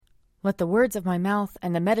Let the words of my mouth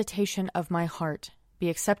and the meditation of my heart be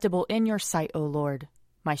acceptable in your sight, O Lord,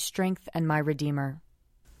 my strength and my Redeemer.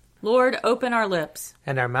 Lord, open our lips,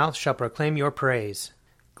 and our mouth shall proclaim your praise.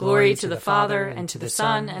 Glory to the Father, and to the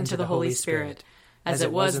Son, and to the Holy Spirit, as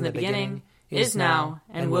it was in the beginning, is now,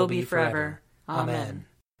 and will be forever. Amen.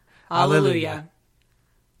 Alleluia.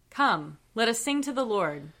 Come, let us sing to the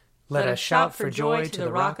Lord. Let us shout for joy to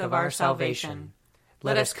the rock of our salvation.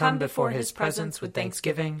 Let us come before his presence with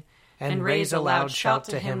thanksgiving, and raise a loud shout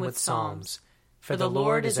to him with psalms. For the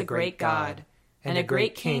Lord is a great God, and a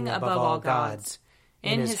great King above all gods.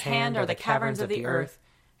 In his hand are the caverns of the earth,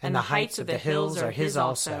 and the heights of the hills are his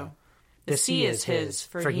also. The sea is his,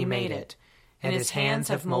 for he made it, and his hands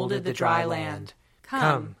have molded the dry land.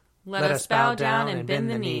 Come, let us bow down and bend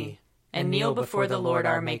the knee, and kneel before the Lord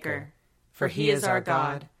our Maker. For he is our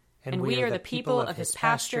God, and we are the people of his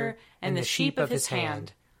pasture and the sheep of his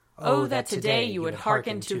hand. Oh, that today you would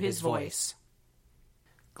hearken to his voice.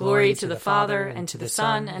 Glory to the Father, and to the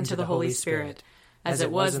Son, and to the Holy Spirit, as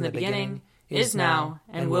it was in the beginning, is now,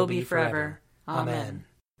 and will be forever. Amen.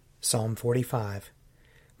 Psalm 45.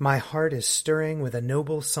 My heart is stirring with a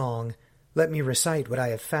noble song. Let me recite what I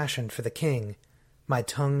have fashioned for the King. My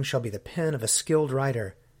tongue shall be the pen of a skilled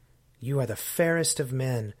writer. You are the fairest of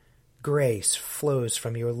men. Grace flows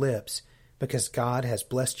from your lips, because God has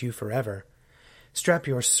blessed you forever. Strap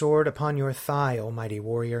your sword upon your thigh, O mighty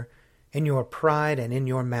warrior, in your pride and in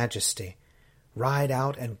your majesty. Ride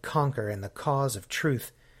out and conquer in the cause of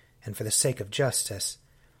truth and for the sake of justice.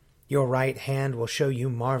 Your right hand will show you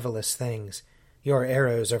marvelous things. Your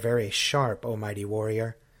arrows are very sharp, O mighty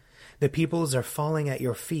warrior. The peoples are falling at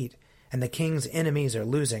your feet, and the king's enemies are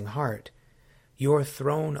losing heart. Your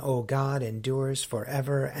throne, O God, endures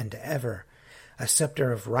forever and ever. A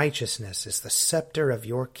scepter of righteousness is the scepter of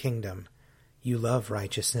your kingdom. You love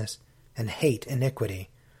righteousness and hate iniquity.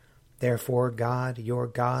 Therefore God, your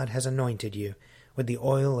God, has anointed you with the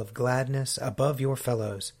oil of gladness above your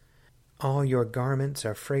fellows. All your garments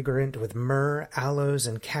are fragrant with myrrh, aloes,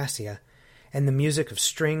 and cassia, and the music of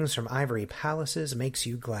strings from ivory palaces makes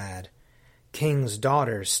you glad. Kings'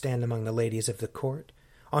 daughters stand among the ladies of the court.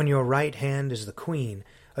 On your right hand is the queen,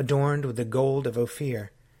 adorned with the gold of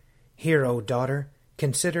Ophir. Hear, O daughter,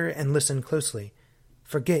 consider and listen closely.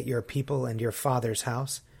 Forget your people and your father's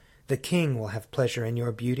house. The king will have pleasure in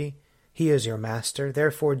your beauty. He is your master,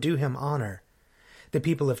 therefore do him honor. The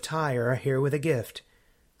people of Tyre are here with a gift.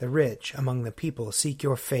 The rich among the people seek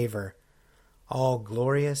your favor. All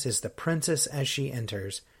glorious is the princess as she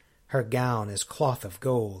enters. Her gown is cloth of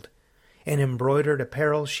gold. In embroidered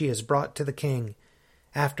apparel she is brought to the king.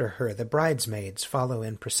 After her the bridesmaids follow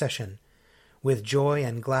in procession. With joy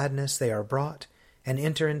and gladness they are brought, and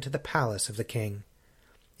enter into the palace of the king.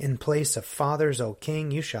 In place of fathers, O king,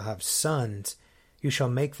 you shall have sons. You shall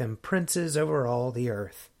make them princes over all the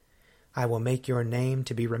earth. I will make your name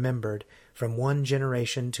to be remembered from one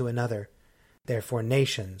generation to another. Therefore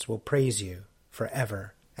nations will praise you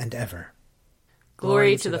forever and ever.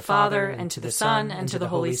 Glory to the Father, and to the Son, and to the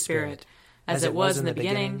Holy Spirit, as it was in the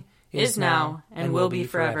beginning, is now, and will be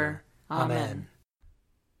forever. Amen.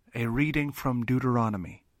 A reading from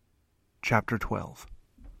Deuteronomy, chapter 12.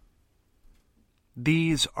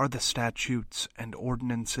 These are the statutes and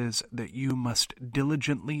ordinances that you must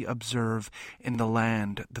diligently observe in the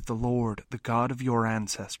land that the Lord, the God of your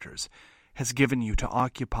ancestors, has given you to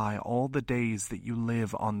occupy all the days that you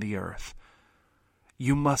live on the earth.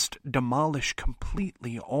 You must demolish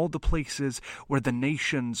completely all the places where the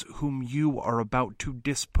nations whom you are about to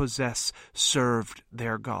dispossess served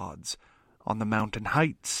their gods, on the mountain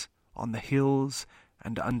heights, on the hills,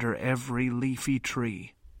 and under every leafy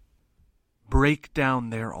tree. Break down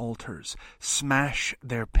their altars, smash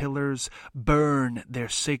their pillars, burn their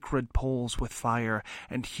sacred poles with fire,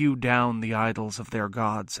 and hew down the idols of their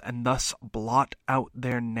gods, and thus blot out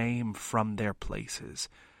their name from their places.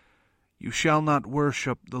 You shall not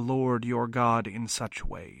worship the Lord your God in such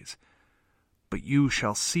ways, but you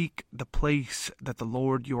shall seek the place that the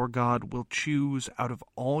Lord your God will choose out of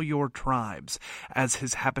all your tribes as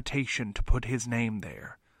his habitation to put his name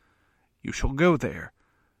there. You shall go there,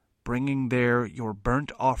 bringing there your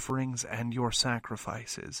burnt offerings and your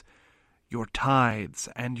sacrifices, your tithes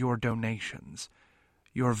and your donations,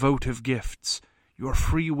 your votive gifts, your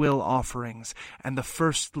free-will offerings, and the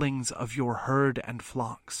firstlings of your herd and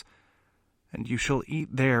flocks. And you shall eat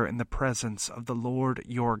there in the presence of the Lord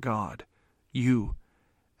your God, you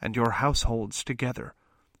and your households together,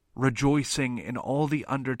 rejoicing in all the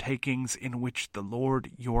undertakings in which the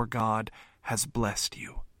Lord your God has blessed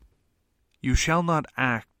you. You shall not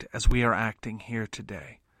act as we are acting here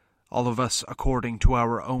today, all of us according to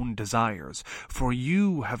our own desires, for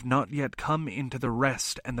you have not yet come into the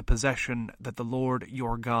rest and the possession that the Lord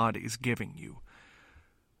your God is giving you.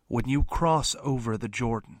 When you cross over the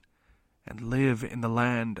Jordan and live in the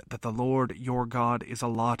land that the Lord your God is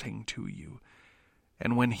allotting to you,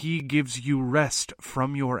 and when he gives you rest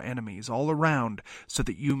from your enemies all around so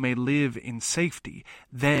that you may live in safety,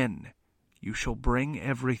 then you shall bring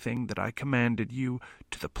everything that I commanded you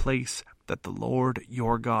to the place that the Lord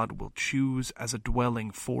your God will choose as a dwelling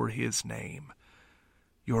for his name.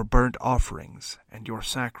 Your burnt offerings and your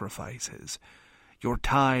sacrifices, your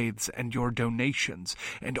tithes and your donations,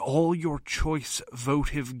 and all your choice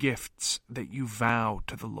votive gifts that you vow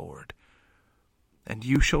to the Lord. And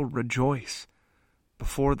you shall rejoice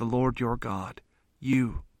before the Lord your God,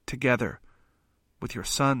 you together with your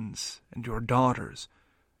sons and your daughters,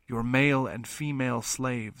 your male and female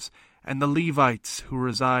slaves, and the Levites who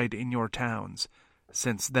reside in your towns,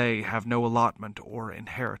 since they have no allotment or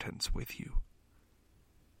inheritance with you.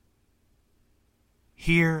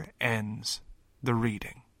 Here ends the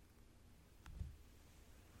reading.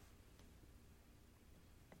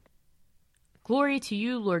 Glory to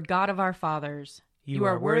you, Lord God of our fathers. You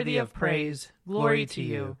are worthy of praise. Glory to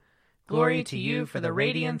you. Glory to you for the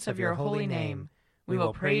radiance of your holy name. We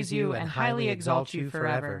will praise you and highly exalt you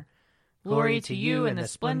forever. Glory to you in the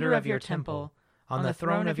splendor of your temple. On the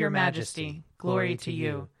throne of your majesty, glory to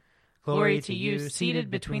you. Glory to you seated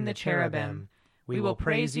between the cherubim. We will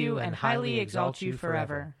praise you and highly exalt you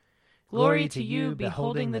forever. Glory to you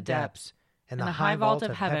beholding the depths, and the high vault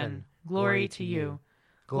of heaven, glory to you.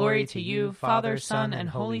 Glory to you, Father, Son, and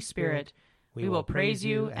Holy Spirit. We will praise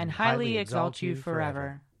you and highly exalt you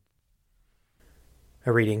forever.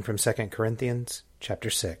 A reading from 2 Corinthians chapter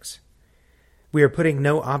 6. We are putting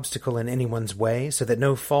no obstacle in anyone's way, so that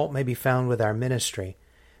no fault may be found with our ministry.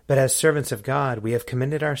 But as servants of God, we have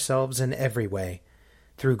commended ourselves in every way,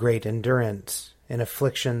 through great endurance, in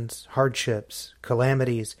afflictions, hardships,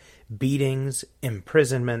 calamities, beatings,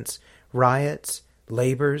 imprisonments, riots,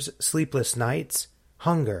 labors, sleepless nights,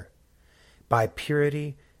 hunger, by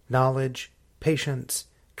purity, knowledge, patience,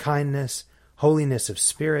 kindness, holiness of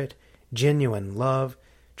spirit, genuine love,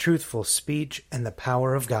 truthful speech, and the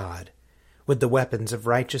power of God, with the weapons of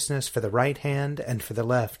righteousness for the right hand and for the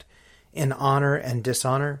left, in honor and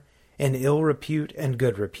dishonor, in ill repute and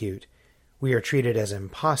good repute. We are treated as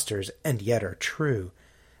impostors and yet are true,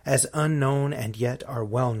 as unknown and yet are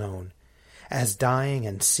well known, as dying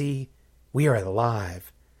and see, we are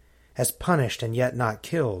alive, as punished and yet not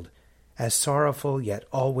killed, as sorrowful yet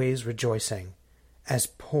always rejoicing, as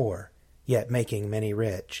poor yet making many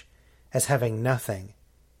rich, as having nothing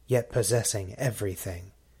yet possessing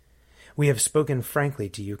everything. We have spoken frankly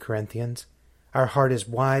to you, Corinthians. Our heart is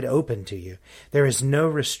wide open to you. There is no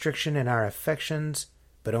restriction in our affections,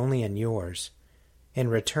 but only in yours. In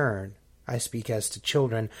return, I speak as to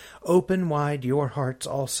children, open wide your hearts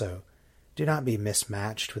also. Do not be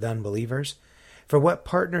mismatched with unbelievers. For what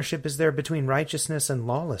partnership is there between righteousness and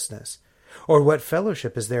lawlessness? Or what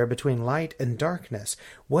fellowship is there between light and darkness?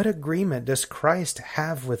 What agreement does Christ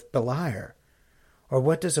have with Beliar? Or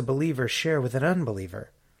what does a believer share with an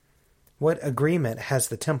unbeliever? What agreement has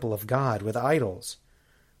the temple of God with idols?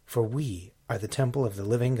 For we are the temple of the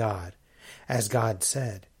living God. As God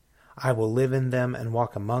said, I will live in them and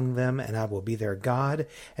walk among them, and I will be their God,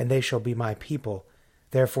 and they shall be my people.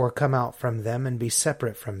 Therefore come out from them and be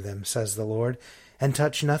separate from them, says the Lord, and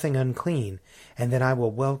touch nothing unclean, and then I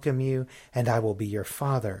will welcome you, and I will be your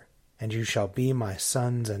Father, and you shall be my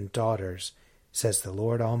sons and daughters, says the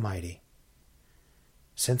Lord Almighty.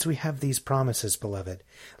 Since we have these promises, beloved,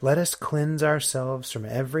 let us cleanse ourselves from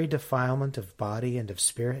every defilement of body and of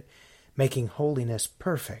spirit, making holiness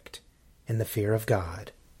perfect in the fear of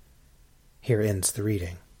God. Here ends the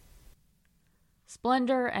reading.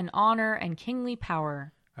 Splendor and honor and kingly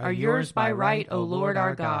power are yours by right, O Lord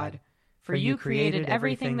our God, for you created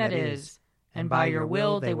everything that is, and by your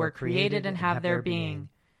will they were created and have their being.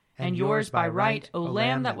 And yours by right, O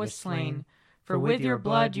Lamb that was slain, for with your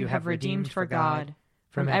blood you have redeemed for God,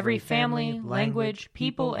 from every family, language,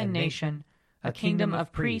 people, and nation, a kingdom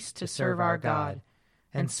of priests to serve our God.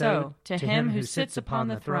 And so, to him who sits upon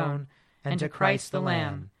the throne, and to Christ the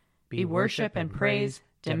Lamb, be worship and praise,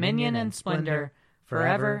 dominion and splendor,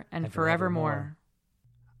 forever and forevermore.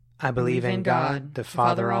 I believe in God, the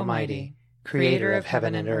Father Almighty, creator of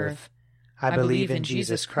heaven and earth. I believe in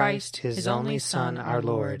Jesus Christ, his only Son, our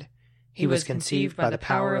Lord. He was conceived by the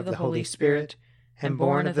power of the Holy Spirit and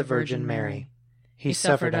born of the Virgin Mary. He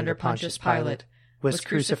suffered under Pontius Pilate, was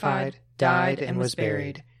crucified, died, and was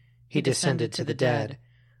buried. He descended to the dead.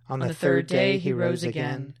 On the third day he rose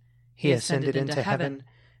again. He ascended into heaven,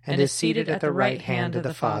 and is seated at the right hand of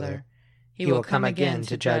the Father. He will come again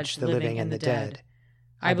to judge the living and the dead.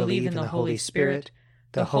 I believe in the Holy Spirit,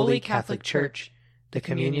 the Holy Catholic Church, the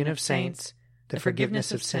communion of saints, the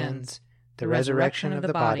forgiveness of sins, the resurrection of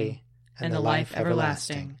the body, and the life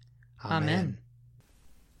everlasting. Amen.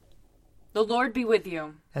 The Lord be with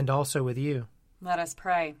you. And also with you. Let us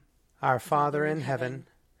pray. Our Father in heaven,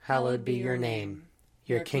 hallowed be your name.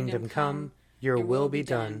 Your kingdom come, your will be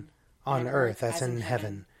done, on earth as in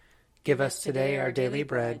heaven. Give us today our daily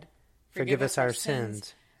bread. Forgive us our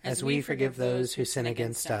sins, as we forgive those who sin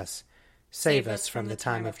against us. Save us from the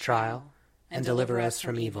time of trial, and deliver us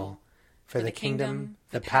from evil. For the kingdom,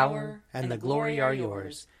 the power, and the glory are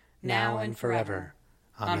yours, now and forever.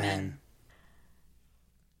 Amen.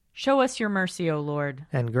 Show us your mercy, O Lord.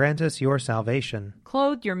 And grant us your salvation.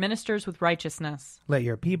 Clothe your ministers with righteousness. Let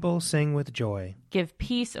your people sing with joy. Give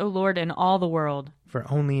peace, O Lord, in all the world. For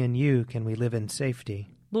only in you can we live in safety.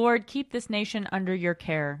 Lord, keep this nation under your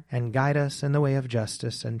care. And guide us in the way of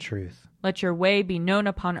justice and truth. Let your way be known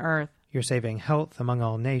upon earth. Your saving health among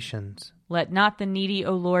all nations. Let not the needy,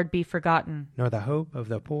 O Lord, be forgotten. Nor the hope of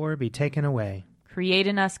the poor be taken away. Create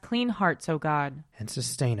in us clean hearts, O God. And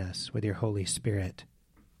sustain us with your Holy Spirit.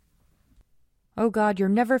 O God, your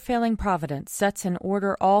never-failing providence sets in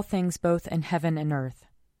order all things both in heaven and earth.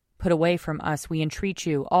 Put away from us, we entreat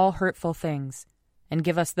you, all hurtful things, and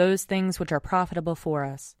give us those things which are profitable for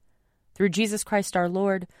us. Through Jesus Christ our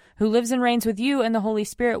Lord, who lives and reigns with you and the Holy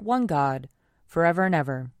Spirit, one God, forever and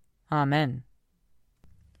ever. Amen.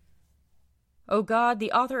 O God,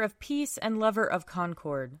 the author of peace and lover of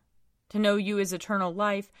concord, to know you is eternal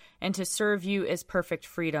life, and to serve you is perfect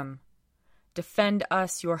freedom. Defend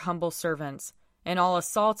us, your humble servants, in all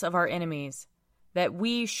assaults of our enemies, that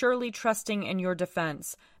we, surely trusting in your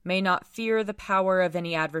defense, may not fear the power of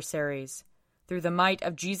any adversaries, through the might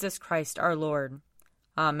of Jesus Christ our Lord.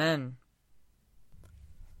 Amen.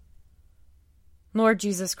 Lord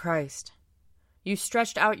Jesus Christ, you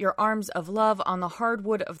stretched out your arms of love on the hard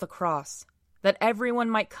wood of the cross, that everyone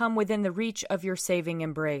might come within the reach of your saving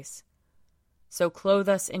embrace. So clothe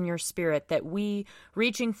us in your Spirit, that we,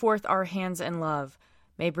 reaching forth our hands in love,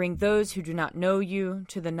 may bring those who do not know you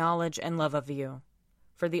to the knowledge and love of you.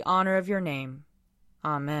 For the honor of your name.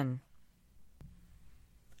 Amen.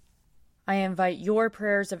 I invite your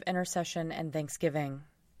prayers of intercession and thanksgiving.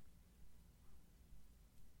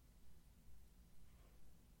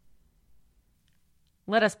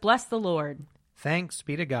 Let us bless the Lord. Thanks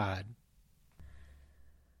be to God.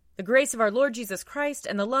 The grace of our Lord Jesus Christ,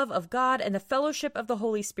 and the love of God, and the fellowship of the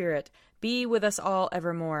Holy Spirit be with us all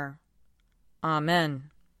evermore.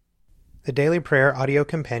 Amen. The Daily Prayer audio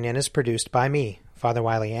companion is produced by me, Father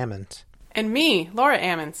Wiley Ammons. And me, Laura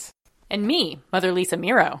Ammons. And me, Mother Lisa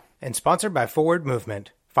Meirow. And sponsored by Forward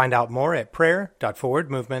Movement. Find out more at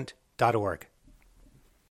prayer.forwardmovement.org.